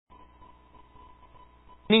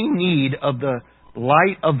any need of the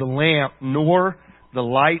light of the lamp, nor the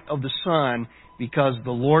light of the sun, because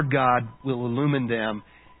the Lord God will illumine them,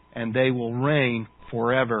 and they will reign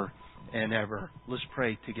forever and ever. Let's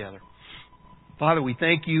pray together. Father, we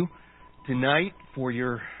thank You tonight for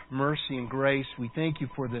Your mercy and grace. We thank You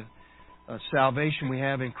for the salvation we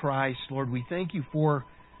have in Christ. Lord, we thank You for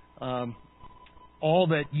all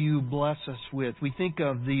that You bless us with. We think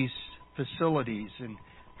of these facilities and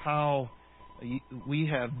how we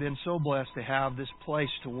have been so blessed to have this place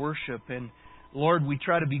to worship. And Lord, we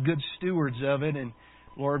try to be good stewards of it. And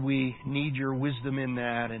Lord, we need Your wisdom in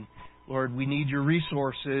that. And Lord, we need Your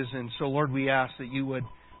resources. And so, Lord, we ask that You would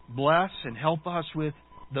bless and help us with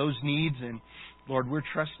those needs. And Lord, we're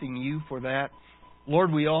trusting You for that.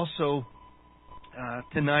 Lord, we also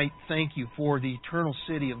tonight thank You for the eternal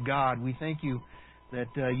city of God. We thank You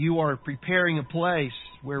that You are preparing a place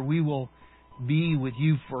where we will be with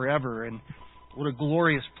You forever. And what a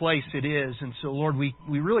glorious place it is. And so, Lord, we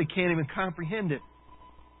really can't even comprehend it.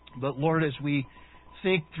 But, Lord, as we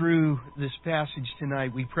think through this passage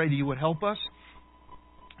tonight, we pray that You would help us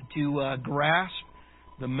to grasp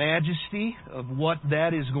the majesty of what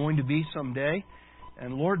that is going to be someday.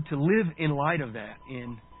 And, Lord, to live in light of that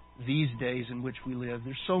in these days in which we live.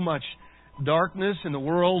 There's so much darkness in the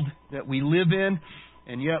world that we live in.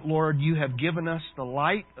 And yet, Lord, You have given us the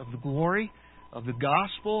light of the glory of the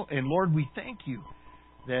gospel. And Lord, we thank You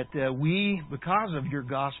that we, because of Your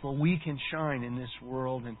gospel, we can shine in this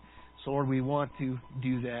world. And so, Lord, we want to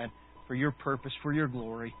do that for Your purpose, for Your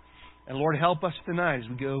glory. And Lord, help us tonight as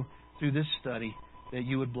we go through this study that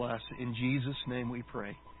You would bless. In Jesus' name we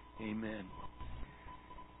pray. Amen.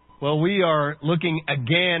 Well, we are looking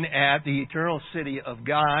again at the eternal city of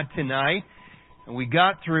God tonight. And we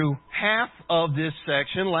got through half of this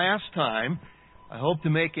section last time. I hope to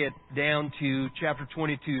make it down to chapter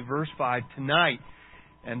 22, verse 5 tonight.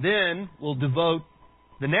 And then we'll devote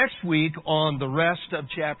the next week on the rest of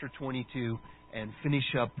chapter 22 and finish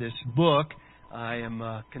up this book. I am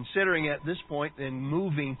considering at this point then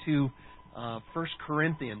moving to 1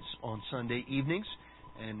 Corinthians on Sunday evenings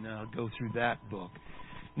and go through that book.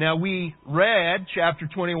 Now, we read chapter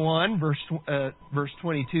 21, verse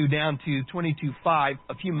 22 down to 22:5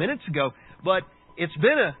 a few minutes ago, but it's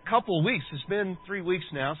been a couple of weeks. It's been 3 weeks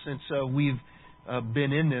now since we've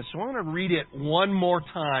been in this. So I want to read it one more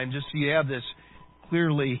time just so you have this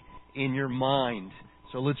clearly in your mind.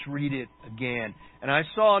 So let's read it again. And I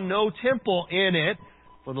saw no temple in it,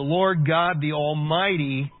 for the Lord God the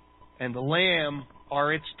Almighty and the Lamb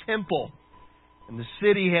are its temple. And the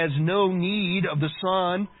city has no need of the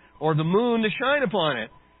sun or the moon to shine upon it,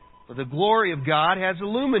 for the glory of God has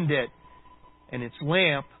illumined it, and its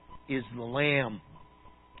lamp is the Lamb.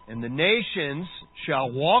 And the nations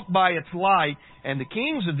shall walk by its light, and the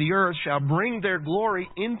kings of the earth shall bring their glory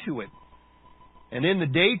into it. And in the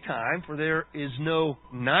daytime, for there is no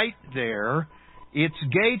night there, its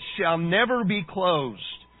gates shall never be closed,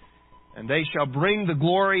 and they shall bring the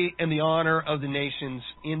glory and the honor of the nations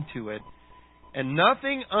into it. And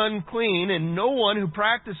nothing unclean, and no one who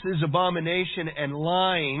practices abomination and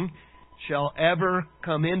lying shall ever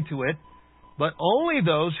come into it, but only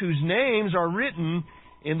those whose names are written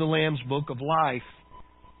in the Lamb's book of life.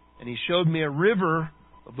 And He showed me a river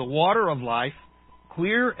of the water of life,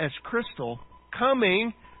 clear as crystal,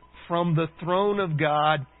 coming from the throne of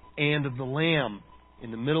God and of the Lamb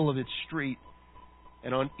in the middle of its street.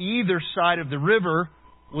 And on either side of the river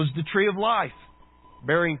was the tree of life,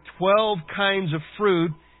 bearing 12 kinds of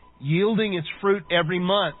fruit, yielding its fruit every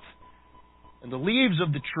month. And the leaves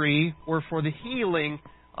of the tree were for the healing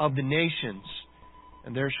of the nations.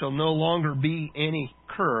 And there shall no longer be any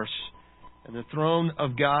curse. And the throne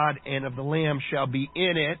of God and of the Lamb shall be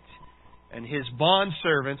in it, and His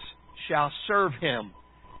bondservants shall serve Him.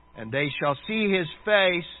 And they shall see His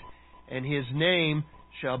face, and His name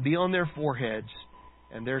shall be on their foreheads.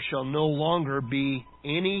 And there shall no longer be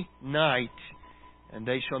any night, and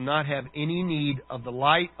they shall not have any need of the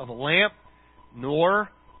light of a lamp, nor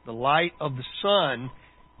the light of the sun,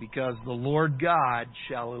 because the Lord God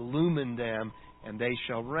shall illumine them, and they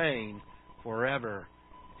shall reign forever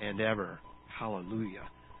and ever. Hallelujah.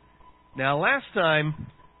 Now, last time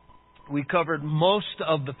we covered most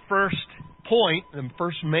of the first point, the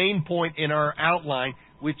first main point in our outline,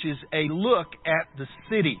 which is a look at the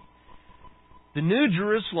city. The New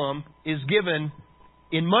Jerusalem is given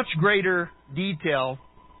in much greater detail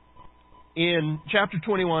in chapter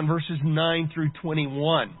 21, verses 9 through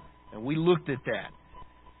 21. And we looked at that.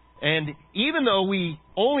 And even though we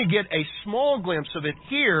only get a small glimpse of it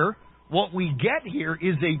here, what we get here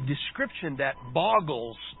is a description that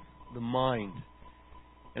boggles the mind.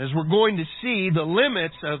 And as we're going to see, the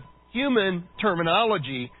limits of human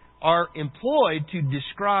terminology are employed to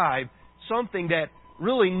describe something that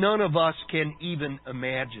really none of us can even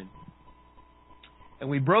imagine. And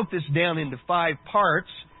we broke this down into 5 parts.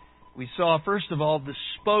 We saw, first of all, the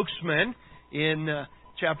spokesman in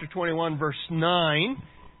chapter 21, verse 9.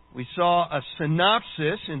 We saw a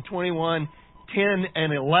synopsis in 21, 10,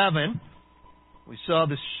 and 11. We saw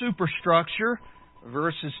the superstructure,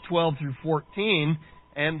 verses 12 through 14,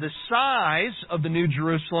 and the size of the New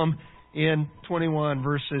Jerusalem in 21,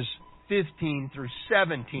 verses 15 through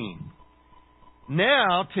 17.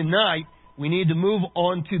 Now, tonight, we need to move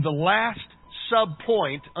on to the last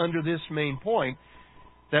sub-point under this main point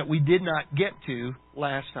that we did not get to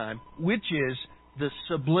last time, which is the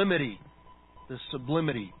sublimity. The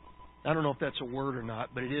sublimity. I don't know if that's a word or not,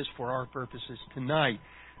 but it is for our purposes tonight.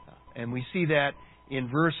 And we see that in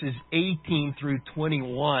verses 18 through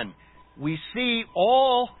 21. We see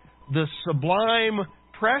all the sublime,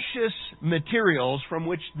 precious materials from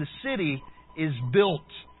which the city is built.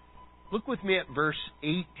 Look with me at verse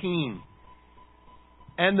 18.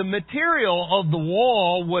 And the material of the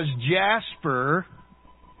wall was jasper,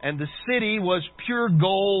 and the city was pure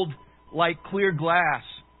gold like clear glass.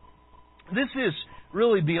 This is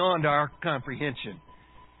really beyond our comprehension.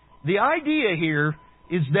 The idea here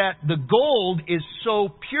is that the gold is so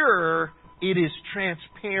pure, it is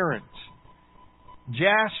transparent.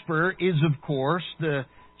 Jasper is, of course, the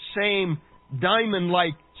same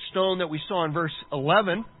diamond-like stone that we saw in verse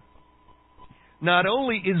 11. Not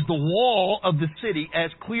only is the wall of the city as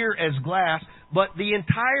clear as glass, but the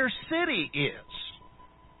entire city is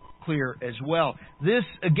clear as well. This,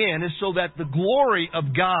 again, is so that the glory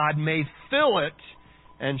of God may fill it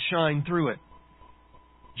and shine through it.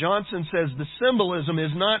 Johnson says the symbolism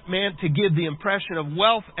is not meant to give the impression of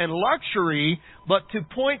wealth and luxury, but to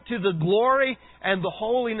point to the glory and the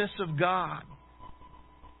holiness of God.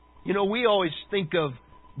 You know, we always think of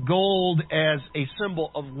gold as a symbol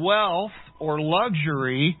of wealth or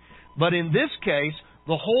luxury, but in this case,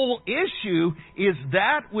 the whole issue is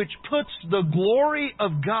that which puts the glory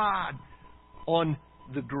of God on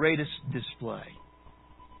the greatest display.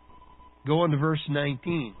 Go on to verse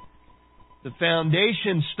 19. The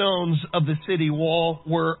foundation stones of the city wall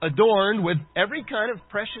were adorned with every kind of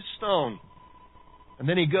precious stone. And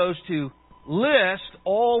then he goes to list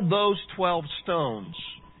all those 12 stones.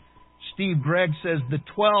 Steve Gregg says the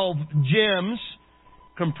 12 gems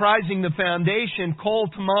comprising the foundation call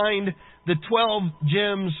to mind the 12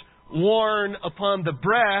 gems worn upon the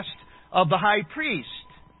breast of the high priest.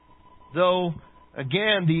 Though,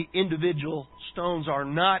 again, the individual stones are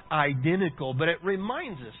not identical, but it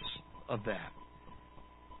reminds us of that.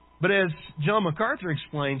 But as John MacArthur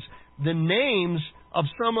explains, the names of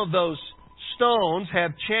some of those stones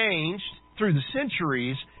have changed through the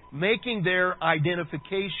centuries, making their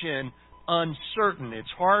identification uncertain. It's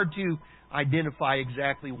hard to identify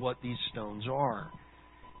exactly what these stones are.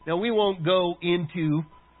 Now, we won't go into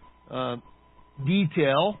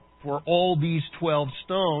detail for all these 12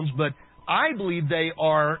 stones, but I believe they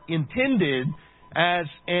are intended as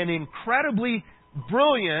an incredibly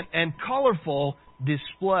brilliant and colorful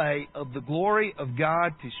display of the glory of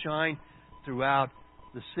God to shine throughout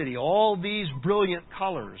the city. All these brilliant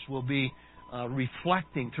colors will be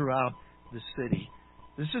reflecting throughout the city.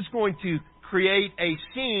 This is going to create a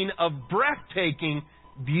scene of breathtaking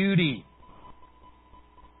beauty.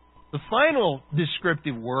 The final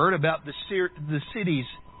descriptive word about the city's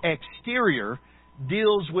exterior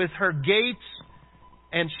deals with her gates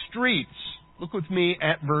and streets. Look with me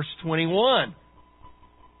at verse 21.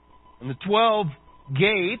 And the 12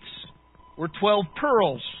 gates were 12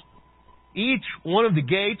 pearls. Each one of the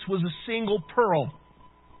gates was a single pearl.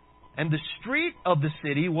 And the street of the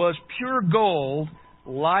city was pure gold,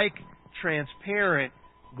 like transparent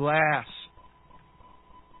glass.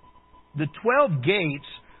 The 12 gates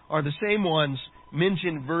are the same ones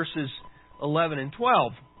mentioned in verses 11 and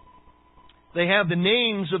 12. They have the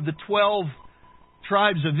names of the 12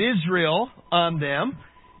 tribes of Israel on them.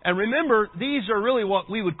 And remember, these are really what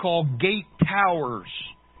we would call gate towers.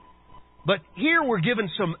 But here we're given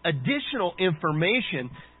some additional information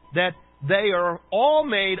that they are all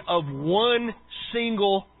made of one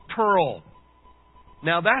single pearl.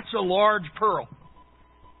 Now that's a large pearl.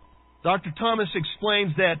 Dr. Thomas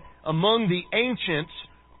explains that among the ancients,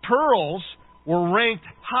 pearls were ranked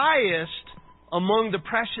highest among the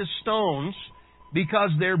precious stones because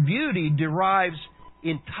their beauty derives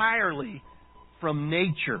entirely from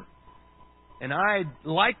nature. And I'd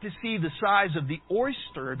like to see the size of the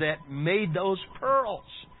oyster that made those pearls.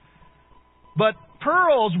 But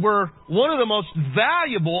pearls were one of the most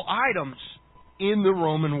valuable items in the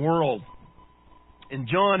Roman world. And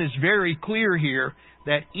John is very clear here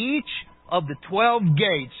that each of the 12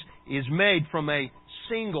 gates is made from a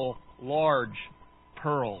single large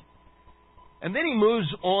pearl. And then he moves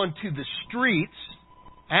on to the streets.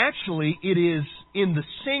 Actually, it is in the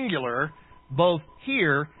singular, both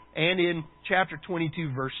here and in chapter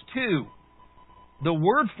 22, verse 2. The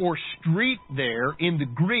word for street there in the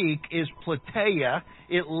Greek is plateia.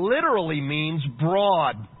 It literally means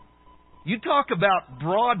broad. You talk about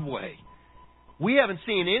Broadway. We haven't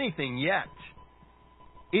seen anything yet.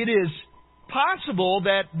 It is possible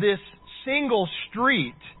that this single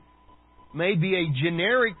street may be a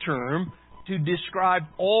generic term to describe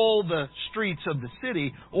all the streets of the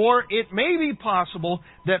city, or it may be possible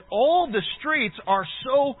that all the streets are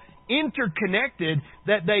so interconnected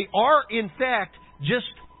that they are in fact just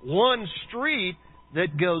one street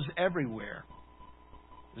that goes everywhere.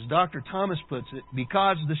 As Dr. Thomas puts it,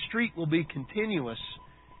 because the street will be continuous,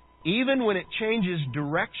 even when it changes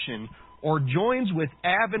direction or joins with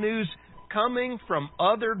avenues coming from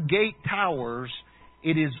other gate towers,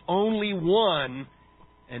 it is only one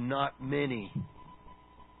and not many.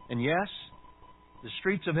 And yes, the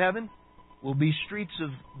streets of heaven will be streets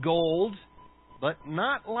of gold, but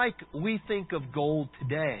not like we think of gold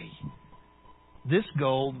today. This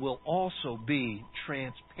gold will also be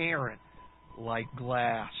transparent like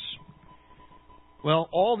glass. Well,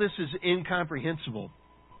 all this is incomprehensible,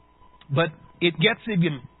 but it gets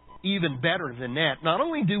even better than that. Not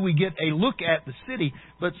only do we get a look at the city,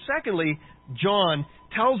 but secondly, John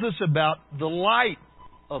tells us about the light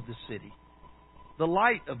of the city. The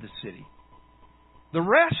light of the city. The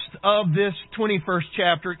rest of this 21st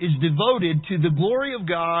chapter is devoted to the glory of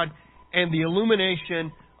God and the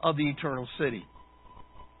illumination of the eternal city.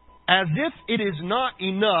 As if it is not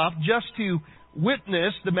enough just to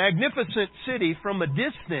witness the magnificent city from a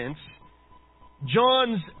distance,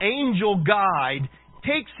 John's angel guide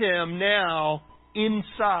takes him now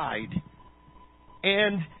inside.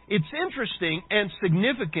 And it's interesting and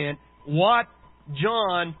significant what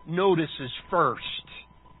John notices first.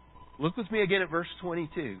 Look with me again at verse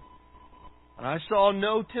 22. And I saw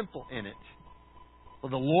no temple in it, for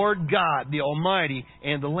the Lord God, the Almighty,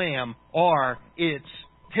 and the Lamb are its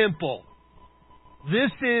temple.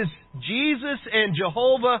 This is Jesus and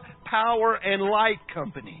Jehovah Power and Light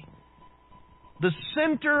Company. The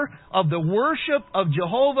center of the worship of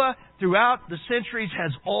Jehovah throughout the centuries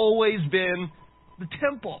has always been the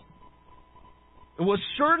temple. It was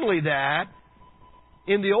certainly that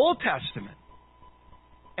in the Old Testament.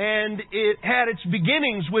 And it had its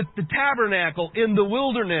beginnings with the tabernacle in the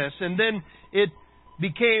wilderness, and then it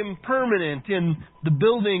became permanent in the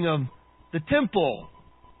building of the temple.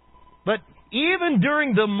 But even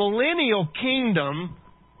during the millennial kingdom,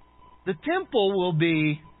 the temple will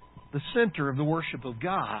be the center of the worship of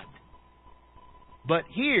God. But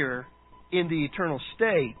here, in the eternal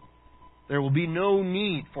state, there will be no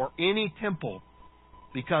need for any temple,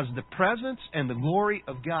 because the presence and the glory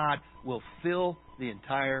of God will fill the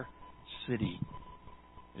entire city.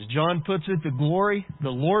 As John puts it, the glory, the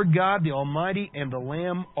Lord God, the Almighty, and the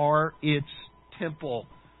Lamb are its temple.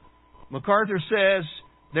 MacArthur says,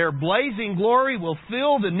 their blazing glory will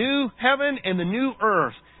fill the new heaven and the new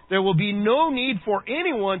earth. There will be no need for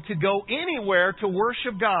anyone to go anywhere to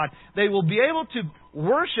worship God. They will be able to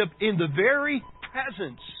worship in the very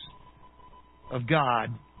presence of God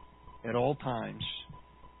at all times.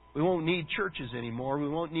 We won't need churches anymore. We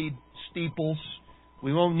won't need steeples.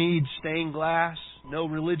 We won't need stained glass, no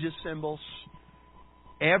religious symbols.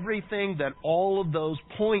 Everything that all of those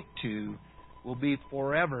point to will be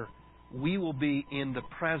forever. We will be in the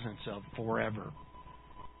presence of forever.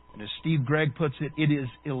 And as Steve Gregg puts it, it is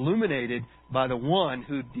illuminated by the one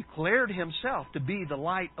who declared himself to be the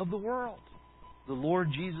light of the world, the Lord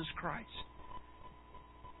Jesus Christ.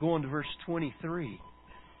 Go on to verse 23.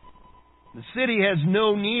 The city has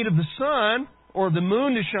no need of the sun or the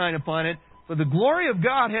moon to shine upon it, for the glory of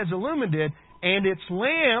God has illumined it, and its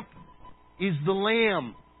lamp is the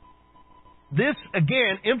Lamb. This,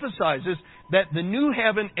 again, emphasizes that the new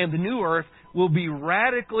heaven and the new earth will be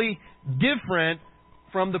radically different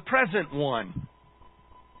from the present one.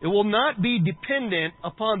 It will not be dependent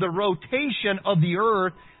upon the rotation of the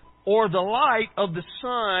earth or the light of the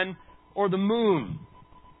sun or the moon.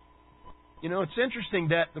 You know, it's interesting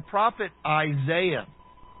that the prophet Isaiah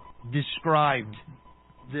described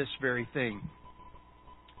this very thing.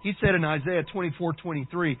 He said in Isaiah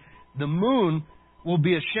 24:23, the moon will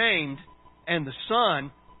be ashamed and the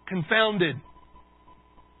sun confounded.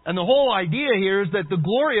 And the whole idea here is that the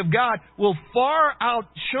glory of God will far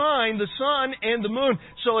outshine the sun and the moon.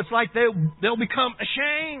 So it's like they'll become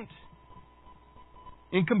ashamed.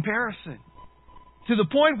 in comparison. To the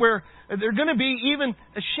point where they're going to be even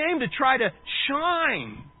ashamed to try to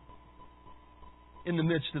shine in the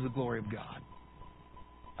midst of the glory of God.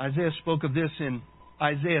 Isaiah spoke of this in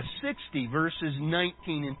Isaiah 60, verses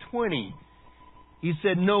 19 and 20. He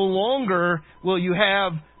said, "No longer will you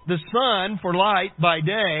have the sun for light by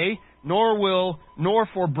day, nor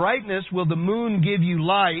for brightness will the moon give you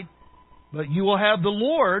light, but you will have the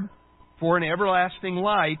Lord for an everlasting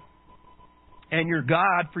light, and your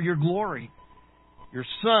God for your glory. Your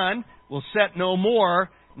sun will set no more,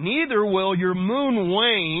 neither will your moon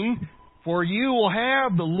wane, for you will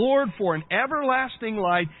have the Lord for an everlasting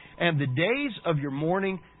light, and the days of your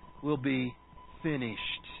mourning will be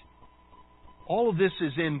finished." All of this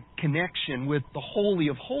is in connection with the Holy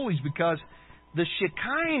of Holies, because the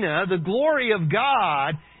Shekinah, the glory of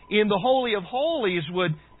God in the Holy of Holies,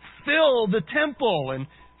 would fill the temple and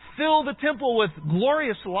fill the temple with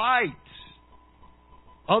glorious light.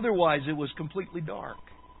 Otherwise, it was completely dark.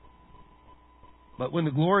 But when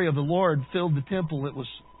the glory of the Lord filled the temple, it was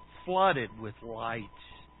flooded with light.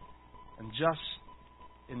 And just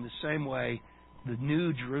in the same way, the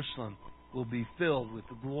new Jerusalem will be filled with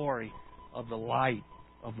the glory of the light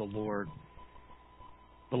of the Lord.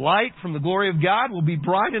 The light from the glory of God will be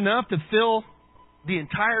bright enough to fill the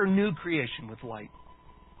entire new creation with light.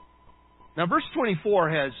 Now, verse 24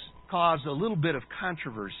 has caused a little bit of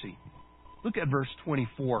controversy. Look at verse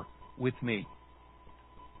 24 with me.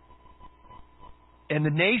 "And the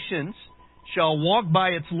nations shall walk by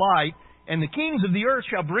its light, and the kings of the earth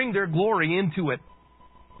shall bring their glory into it."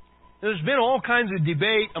 There's been all kinds of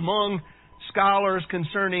debate among scholars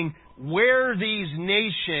concerning where these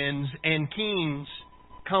nations and kings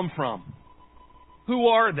come from. Who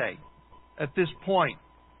are they at this point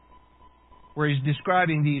where he's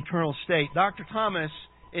describing the eternal state? Dr. Thomas,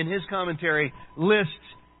 in his commentary, lists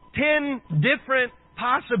 10 different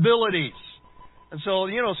possibilities. And so,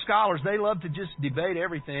 scholars, they love to just debate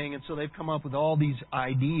everything, and so they've come up with all these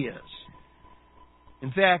ideas.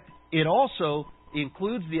 In fact, it also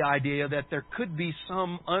includes the idea that there could be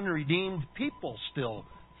some unredeemed people still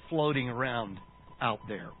floating around out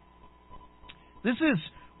there. This is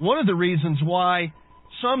one of the reasons why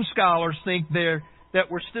some scholars think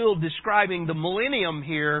that we're still describing the millennium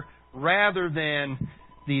here rather than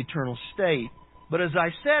the eternal state. But as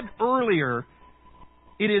I said earlier,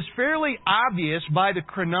 it is fairly obvious by the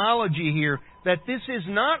chronology here that this is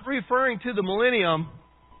not referring to the millennium,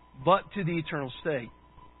 but to the eternal state.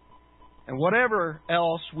 And whatever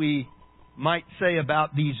else we might say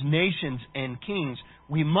about these nations and kings,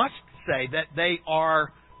 we must say that they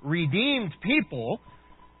are redeemed people,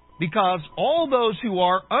 because all those who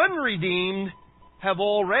are unredeemed have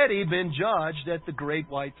already been judged at the great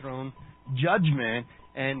white throne judgment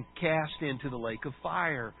and cast into the lake of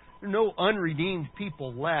fire. There are no unredeemed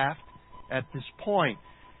people left at this point.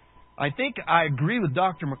 I think I agree with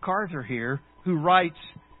Dr. MacArthur here, who writes,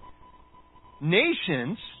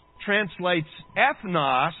 "Nations" translates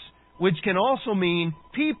ethnos, which can also mean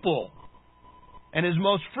people, and is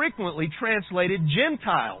most frequently translated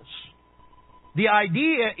Gentiles. The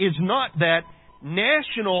idea is not that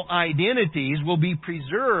national identities will be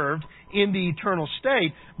preserved in the eternal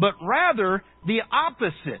state, but rather the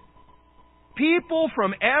opposite. People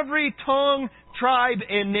from every tongue, tribe,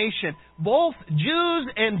 and nation, both Jews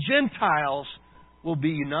and Gentiles, will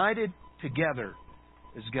be united together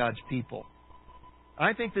as God's people.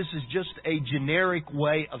 I think this is just a generic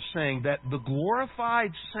way of saying that the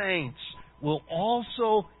glorified saints will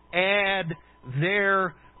also add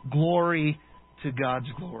their glory to God's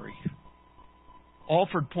glory.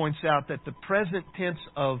 Alford points out that the present tense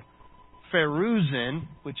of pharuzen,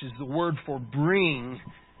 which is the word for bring,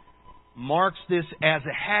 marks this as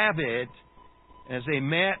a habit, as a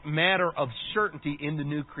matter of certainty in the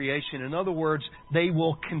new creation. In other words, they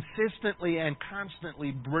will consistently and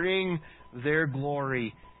constantly bring their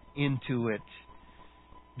glory into it.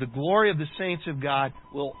 The glory of the saints of God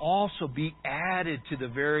will also be added to the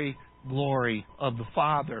very glory of the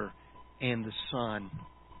Father and the Son.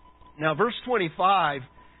 Now, verse 25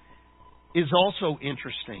 is also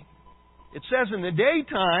interesting. It says, "In the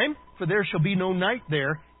daytime, for there shall be no night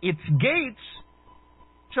there, its gates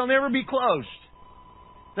shall never be closed."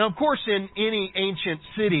 Now, of course, in any ancient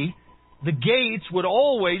city, the gates would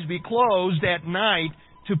always be closed at night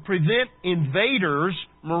to prevent invaders,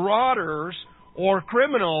 marauders, or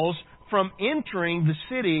criminals from entering the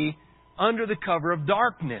city under the cover of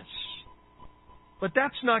darkness. But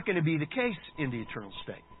that's not going to be the case in the eternal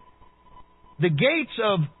state. The gates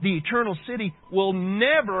of the eternal city will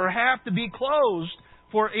never have to be closed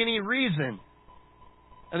for any reason.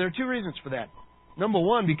 And there are two reasons for that. Number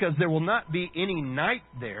one, because there will not be any night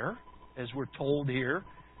there, as we're told here.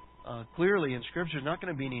 Clearly in Scripture, there's not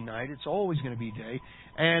going to be any night. It's always going to be day.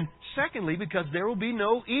 And secondly, because there will be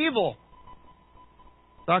no evil.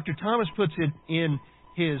 Dr. Thomas puts it in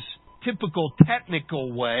his typical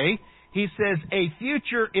technical way. He says, a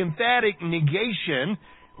future emphatic negation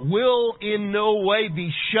will in no way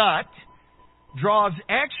be shut, draws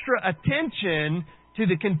extra attention to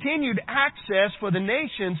the continued access for the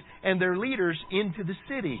nations and their leaders into the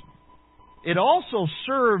city. It also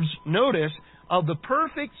serves notice of the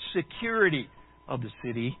perfect security of the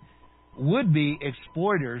city. Would-be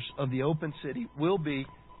exploiters of the open city will be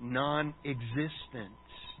non-existent.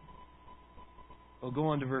 We'll go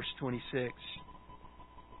on to verse 26.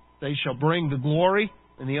 They shall bring the glory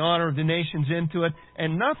and the honor of the nations into it,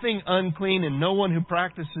 and nothing unclean and no one who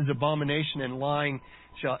practices abomination and lying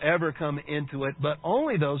shall ever come into it, but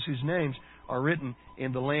only those whose names are written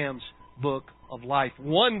in the Lamb's book of life.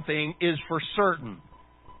 One thing is for certain.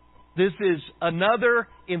 This is another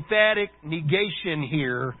emphatic negation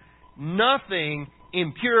here. Nothing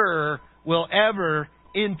impure will ever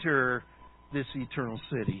enter this eternal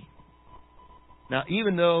city. Now,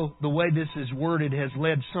 even though the way this is worded has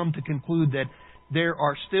led some to conclude that there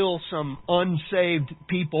are still some unsaved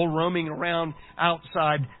people roaming around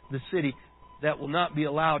outside the city that will not be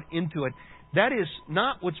allowed into it, that is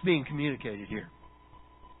not what's being communicated here.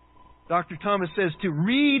 Dr. Thomas says to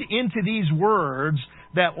read into these words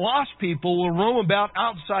that lost people will roam about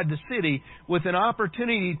outside the city with an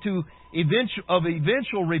opportunity of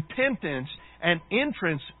eventual repentance and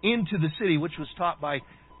entrance into the city, which was taught by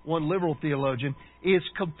one liberal theologian, is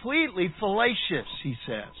completely fallacious, he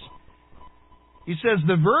says. He says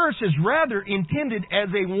the verse is rather intended as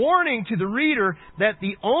a warning to the reader that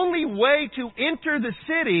the only way to enter the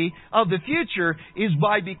city of the future is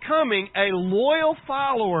by becoming a loyal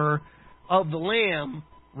follower of the Lamb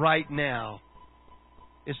right now.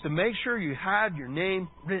 It's to make sure you have your name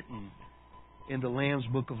written in the Lamb's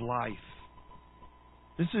book of life.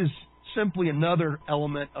 This is simply another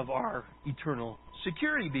element of our eternal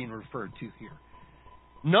security being referred to here.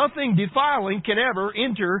 Nothing defiling can ever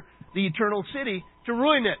enter the eternal city to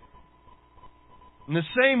ruin it. In the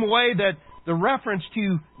same way that the reference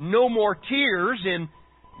to no more tears in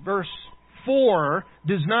verse 4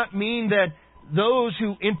 does not mean that those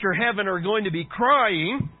who enter heaven are going to be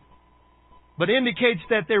crying, but indicates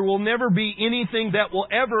that there will never be anything that will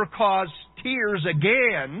ever cause tears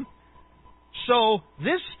again. So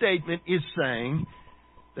this statement is saying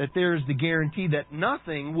that there is the guarantee that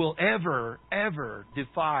nothing will ever, ever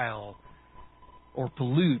defile or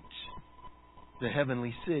pollute the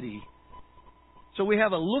heavenly city. So we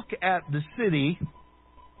have a look at the city.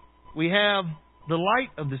 We have the light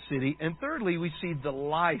of the city. And thirdly, we see the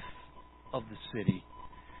life of the city.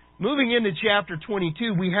 Moving into chapter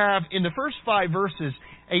 22, we have in the first 5 verses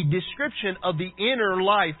a description of the inner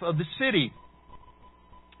life of the city.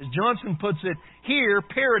 As Johnson puts it, here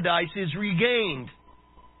paradise is regained.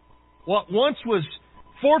 What once was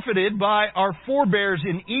forfeited by our forebears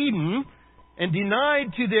in Eden and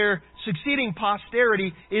denied to their succeeding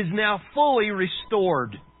posterity is now fully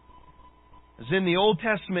restored. As in the Old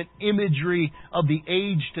Testament imagery of the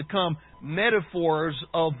age to come, metaphors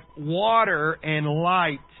of water and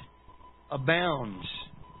light abounds.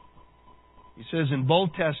 He says in both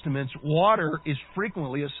Testaments, water is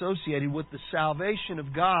frequently associated with the salvation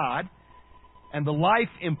of God and the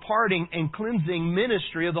life-imparting and cleansing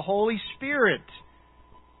ministry of the Holy Spirit.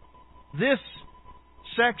 This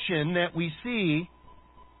section that we see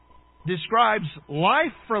describes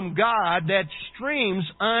life from God that streams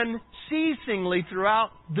unceasingly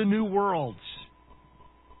throughout the new worlds.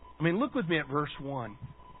 I mean, look with me at verse 1.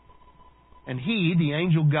 And he, the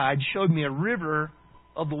angel guide, showed me a river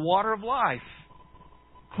of the water of life,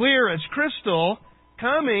 clear as crystal,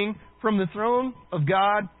 coming from the throne of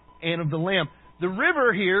God and of the Lamb. The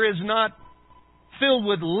river here is not filled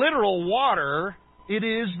with literal water. It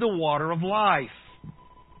is the water of life.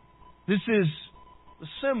 This is the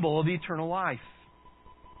symbol of eternal life.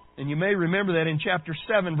 And you may remember that in chapter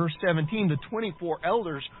 7, verse 17, the 24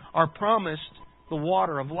 elders are promised the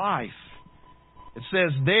water of life. It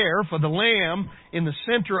says there, for the Lamb in the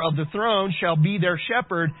center of the throne shall be their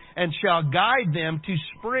shepherd and shall guide them to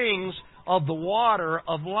springs of the water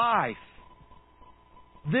of life.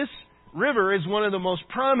 This river is one of the most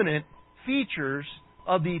prominent features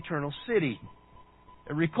of the eternal city.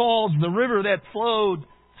 It recalls the river that flowed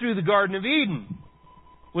through the Garden of Eden,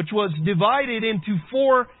 which was divided into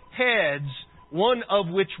 4 heads, one of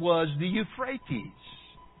which was the Euphrates.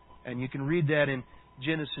 And you can read that in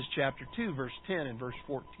Genesis chapter 2, verse 10 and verse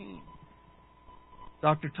 14.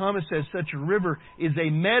 Dr. Thomas says such a river is a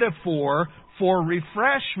metaphor for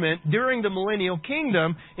refreshment during the millennial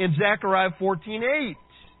kingdom in Zechariah 14:8.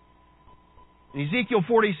 In Ezekiel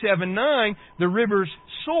 47:9, the river's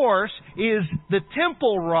source is the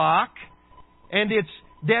temple rock, and its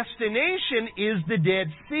destination is the Dead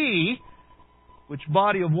Sea, which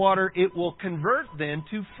body of water it will convert then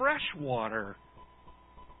to fresh water.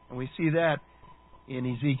 And we see that in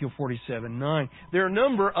Ezekiel 47:9. There are a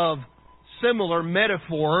number of similar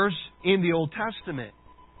metaphors in the Old Testament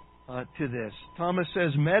to this. Thomas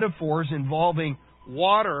says metaphors involving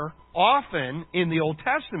water often in the Old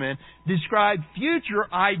Testament describe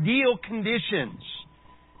future ideal conditions,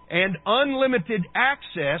 and unlimited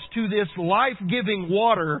access to this life-giving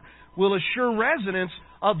water will assure residents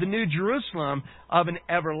of the New Jerusalem of an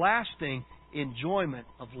everlasting enjoyment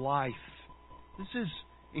of life. This is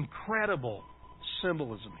incredible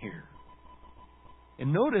symbolism here.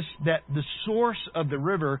 And notice that the source of the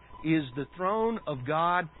river is the throne of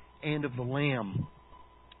God and of the Lamb.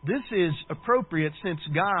 This is appropriate since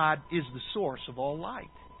God is the source of all light,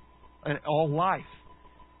 all life.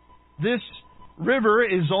 This river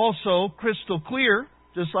is also crystal clear,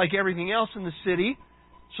 just like everything else in the city,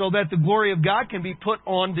 so that the glory of God can be put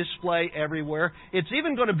on display everywhere. It's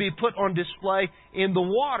even going to be put on display in the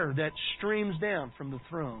water that streams down from the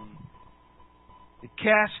throne. It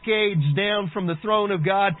cascades down from the throne of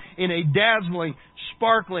God in a dazzling,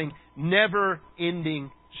 sparkling,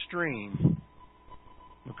 never-ending stream.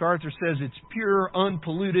 MacArthur says its pure,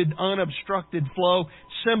 unpolluted, unobstructed flow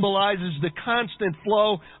symbolizes the constant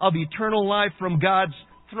flow of eternal life from God's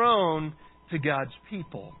throne to God's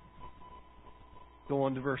people. Go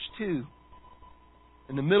on to verse 2.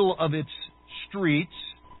 In the middle of its streets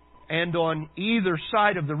and on either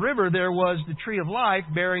side of the river there was the tree of life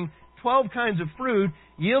bearing 12 kinds of fruit,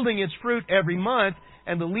 yielding its fruit every month,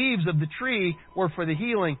 and the leaves of the tree were for the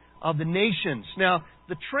healing of the nations. Now,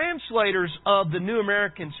 the translators of the New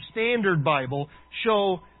American Standard Bible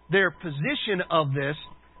show their position of this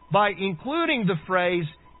by including the phrase,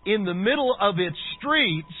 in the middle of its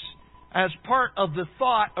streets, as part of the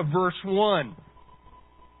thought of verse 1.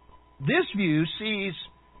 This view sees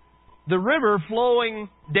the river flowing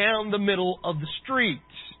down the middle of the streets.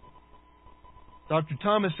 Dr.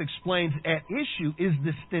 Thomas explains at issue is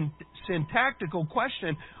the syntactical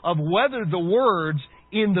question of whether the words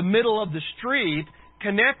in the middle of the street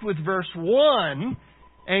connect with verse 1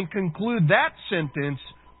 and conclude that sentence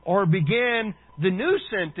or begin the new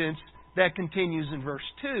sentence that continues in verse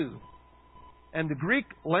 2. And the Greek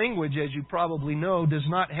language, as you probably know, does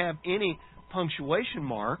not have any punctuation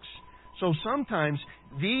marks. So sometimes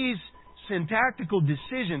these syntactical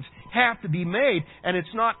decisions have to be made, and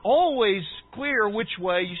it's not always clear which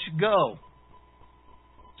way you should go.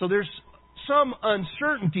 So there's some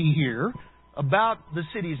uncertainty here about the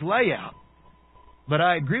city's layout. But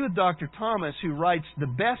I agree with Dr. Thomas, who writes the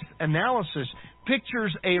best analysis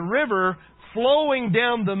pictures a river flowing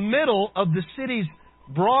down the middle of the city's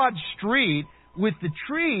broad street with the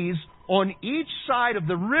trees on each side of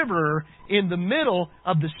the river in the middle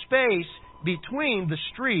of the space between the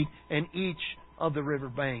street and each of the river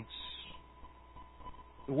banks.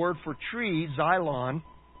 The word for tree, xylon,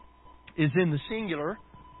 is in the singular,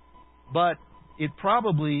 but it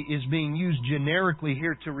probably is being used generically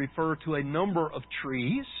here to refer to a number of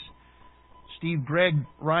trees. Steve Gregg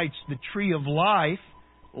writes, the tree of life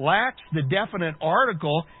lacks the definite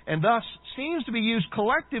article and thus seems to be used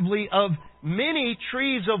collectively of many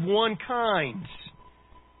trees of one kind.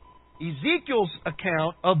 Ezekiel's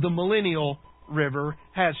account of the millennial river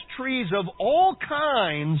has trees of all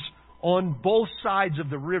kinds on both sides of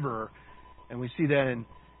the river. And we see that in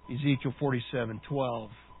Ezekiel 47:12.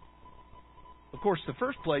 Of course, the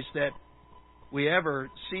first place that we ever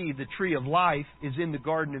see the tree of life is in the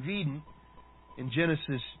Garden of Eden in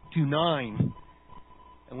Genesis 2:9.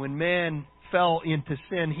 And when man fell into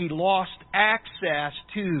sin, he lost access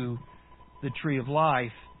to the tree of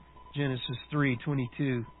life. Genesis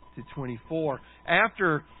 3:22-24.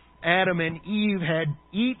 After Adam and Eve had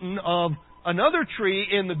eaten of another tree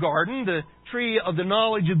in the garden, the tree of the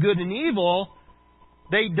knowledge of good and evil,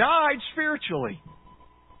 they died spiritually.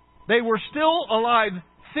 They were still alive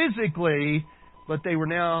physically, but they were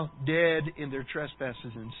now dead in their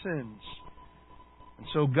trespasses and sins. And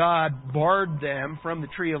so God barred them from the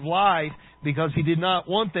tree of life because He did not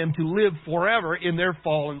want them to live forever in their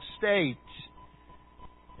fallen state.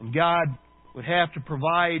 And God would have to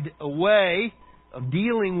provide a way of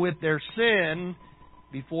dealing with their sin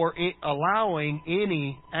before allowing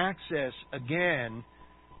any access again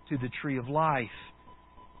to the tree of life.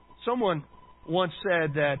 Someone once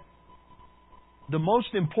said that the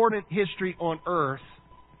most important history on earth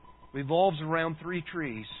revolves around three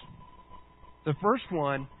trees. The first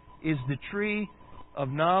one is the tree of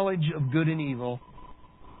knowledge of good and evil.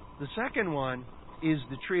 The second one is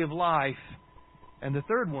the tree of life. And the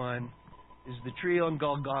third one is the tree on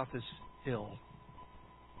Golgotha's hill.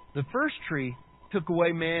 The first tree took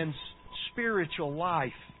away man's spiritual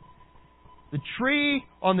life. The tree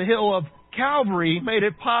on the hill of Calvary made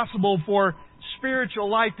it possible for spiritual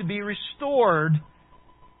life to be restored.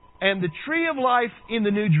 And the tree of life in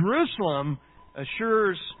the New Jerusalem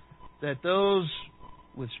assures that those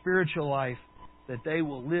with spiritual life, that they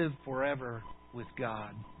will live forever with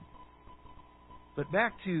God. But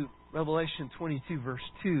back to Revelation 22, verse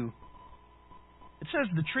 2. It says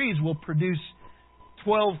the trees will produce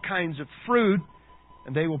 12 kinds of fruit,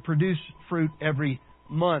 and they will produce fruit every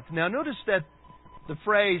month. Now notice that the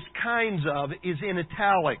phrase kinds of is in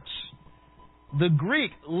italics. The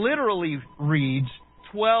Greek literally reads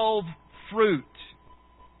 12 fruit.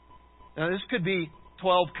 Now this could be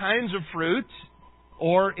 12 kinds of fruit,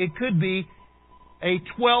 or it could be a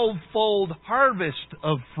 12-fold harvest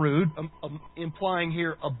of fruit, implying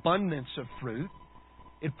here abundance of fruit.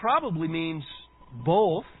 It probably means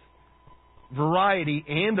both variety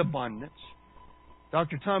and abundance.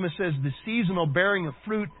 Dr. Thomas says the seasonal bearing of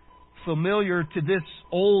fruit familiar to this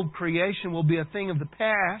old creation will be a thing of the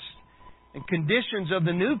past, and conditions of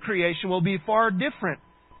the new creation will be far different.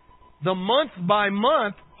 The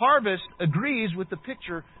month-by-month harvest agrees with the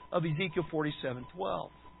picture of Ezekiel 47:12.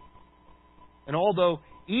 And although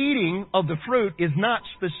eating of the fruit is not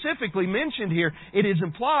specifically mentioned here, it is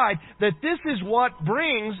implied that this is what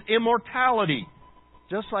brings immortality,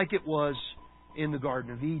 just like it was in the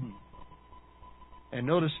Garden of Eden. And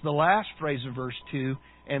notice the last phrase of verse 2,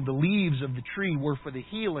 and the leaves of the tree were for the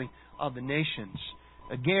healing of the nations.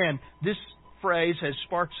 Again, this phrase has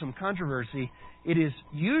sparked some controversy. It is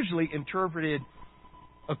usually interpreted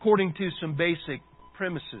according to some basic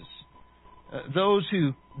premises. Those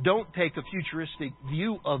who don't take a futuristic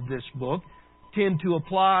view of this book tend to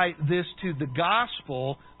apply this to the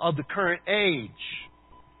gospel of the current age.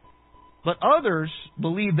 But others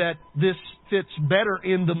believe that this fits better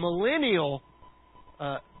in the millennial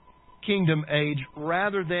kingdom age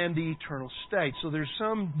rather than the eternal state. So there's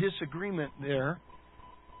some disagreement there.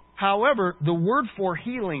 However, the word for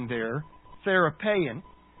healing there, therapein,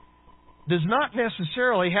 does not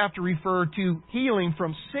necessarily have to refer to healing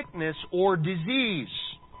from sickness or disease.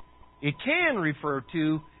 It can refer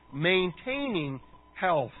to maintaining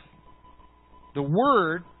health. The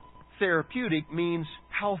word therapeutic means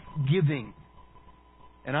health-giving.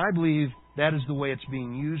 And I believe that is the way it's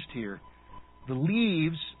being used here. The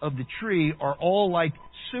leaves of the tree are all like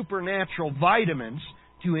supernatural vitamins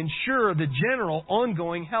to ensure the general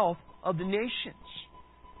ongoing health of the nations.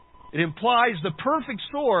 It implies the perfect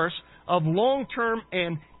source of long-term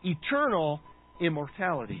and eternal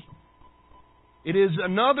immortality. It is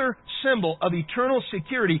another symbol of eternal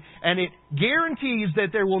security, and it guarantees that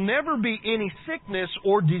there will never be any sickness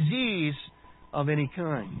or disease of any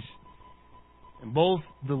kind. And both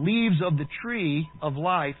the leaves of the tree of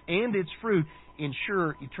life and its fruit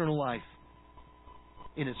ensure eternal life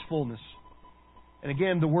in its fullness. And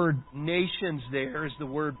again, the word nations there is the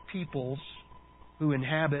word peoples who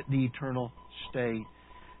inhabit the eternal state.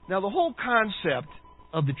 Now, the whole concept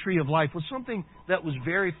of the tree of life was something that was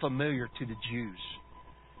very familiar to the Jews.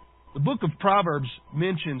 The book of Proverbs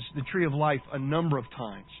mentions the tree of life a number of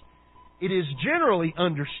times. It is generally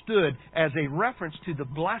understood as a reference to the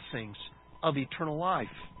blessings of eternal life.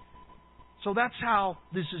 So that's how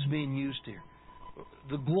this is being used here.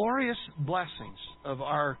 The glorious blessings of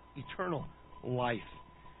our eternal life.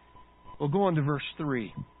 We'll go on to verse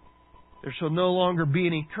 3. There shall no longer be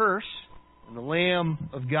any curse, and the Lamb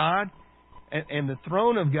of God, and the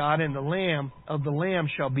throne of God, and the Lamb of the Lamb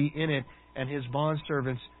shall be in it, and His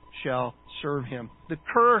bondservants shall serve Him. The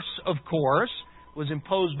curse, of course, was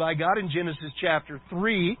imposed by God in Genesis chapter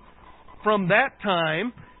 3. From that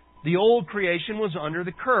time, the old creation was under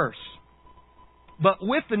the curse. But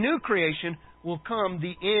with the new creation will come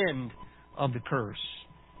the end of the curse.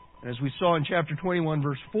 And as we saw in chapter 21,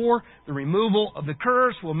 verse 4, the removal of the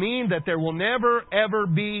curse will mean that there will never, ever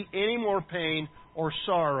be any more pain or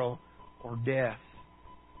sorrow or death.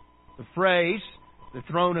 The phrase, the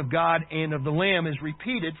throne of God and of the Lamb, is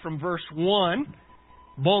repeated from verse 1.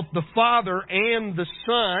 Both the Father and the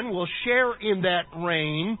Son will share in that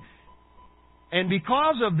reign. And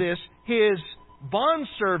because of this, His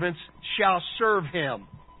bondservants shall serve Him.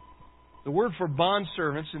 The word for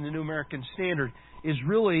bondservants in the New American Standard is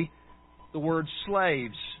really the word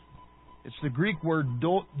slaves. It's the Greek word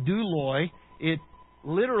douloi. It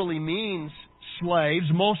literally means slaves.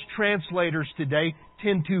 Most translators today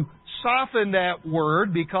tend to soften that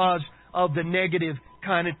word because of the negative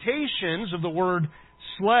connotations of the word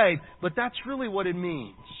slave, but that's really what it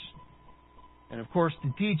means. And of course,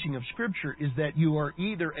 the teaching of Scripture is that you are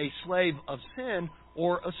either a slave of sin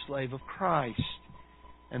or a slave of Christ.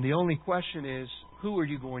 And the only question is, who are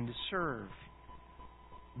you going to serve?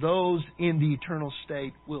 Those in the eternal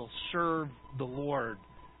state will serve the Lord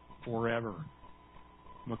forever.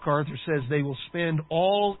 MacArthur says they will spend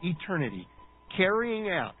all eternity carrying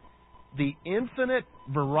out the infinite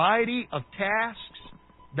variety of tasks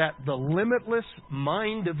that the limitless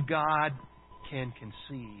mind of God can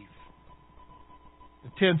conceive.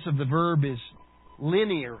 The tense of the verb is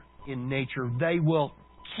linear in nature. They will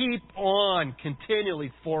keep on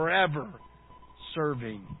continually, forever,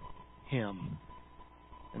 serving Him.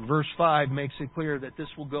 And verse 5 makes it clear that this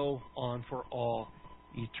will go on for all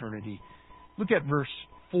eternity. Look at verse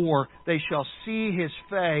 4. They shall see His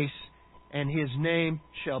face, and His name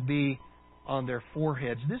shall be on their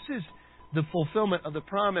foreheads. This is the fulfillment of the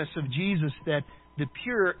promise of Jesus that the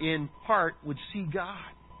pure in heart would see God.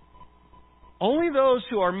 Only those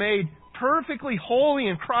who are made perfectly holy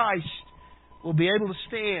in Christ will be able to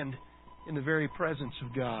stand in the very presence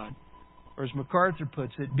of God. Or as MacArthur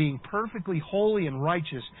puts it, being perfectly holy and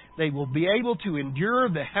righteous, they will be able to endure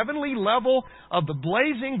the heavenly level of the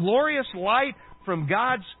blazing, glorious light from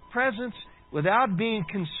God's presence without being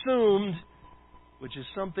consumed, which is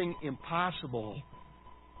something impossible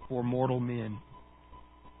for mortal men.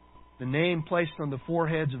 The name placed on the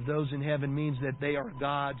foreheads of those in heaven means that they are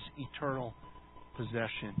God's eternal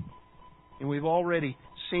possession. And we've already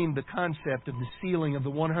seen the concept of the sealing of the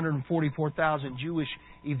 144,000 Jewish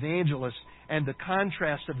evangelists, and the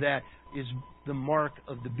contrast of that is the mark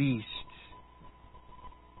of the beast.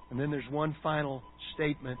 And then there's one final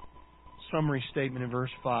statement, summary statement in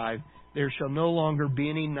verse 5. There shall no longer be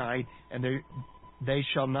any night, and they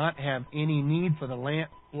shall not have any need for the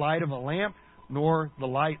light of a lamp, nor the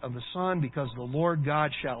light of the sun, because the Lord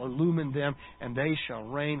God shall illumine them, and they shall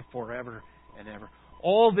reign forever and ever.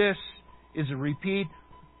 All this is a repeat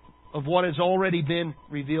of what has already been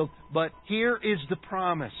revealed. But here is the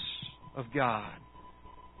promise of God,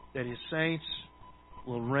 that His saints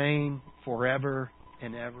will reign forever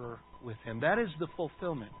and ever with Him. That is the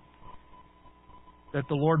fulfillment that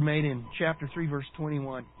the Lord made in chapter 3, verse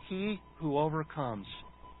 21. He who overcomes,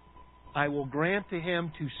 I will grant to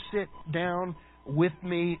him to sit down with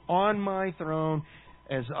me on my throne,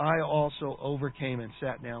 as I also overcame and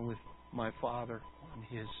sat down with my Father on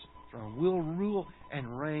His throne. We'll rule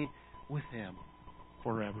and reign with Him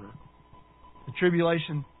forever. The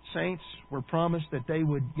tribulation saints were promised that they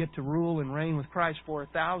would get to rule and reign with Christ for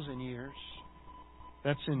 1,000 years.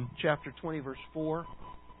 That's in chapter 20, verse 4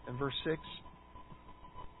 and verse 6.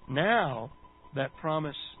 Now, that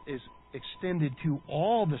promise is extended to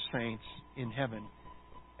all the saints in heaven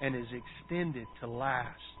and is extended to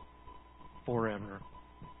last forever.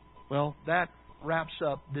 Well, that wraps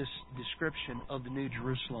up this description of the New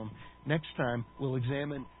Jerusalem. Next time, we'll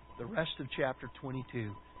examine the rest of chapter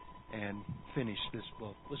 22 and finish this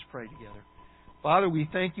book. Let's pray together. Father, we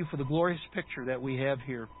thank You for the glorious picture that we have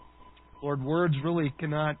here. Lord, words really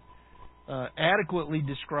cannot adequately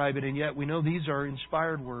describe it, and yet we know these are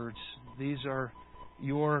inspired words. These are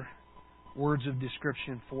Your words of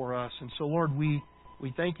description for us. And so, Lord, we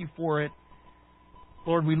thank You for it.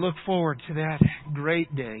 Lord, we look forward to that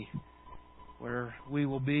great day where we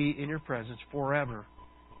will be in Your presence forever.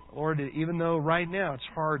 Lord, even though right now it's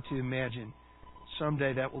hard to imagine,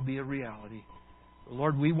 someday that will be a reality.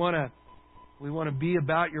 Lord, we want to be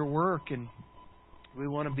about Your work, and we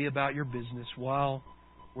want to be about Your business while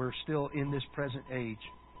we're still in this present age.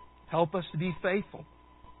 Help us to be faithful.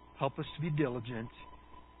 Help us to be diligent.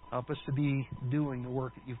 Help us to be doing the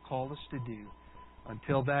work that You've called us to do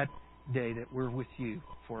until that day that we're with You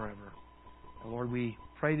forever. And Lord, we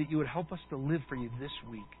pray that You would help us to live for You this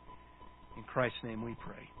week. In Christ's name we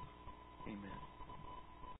pray. Amen.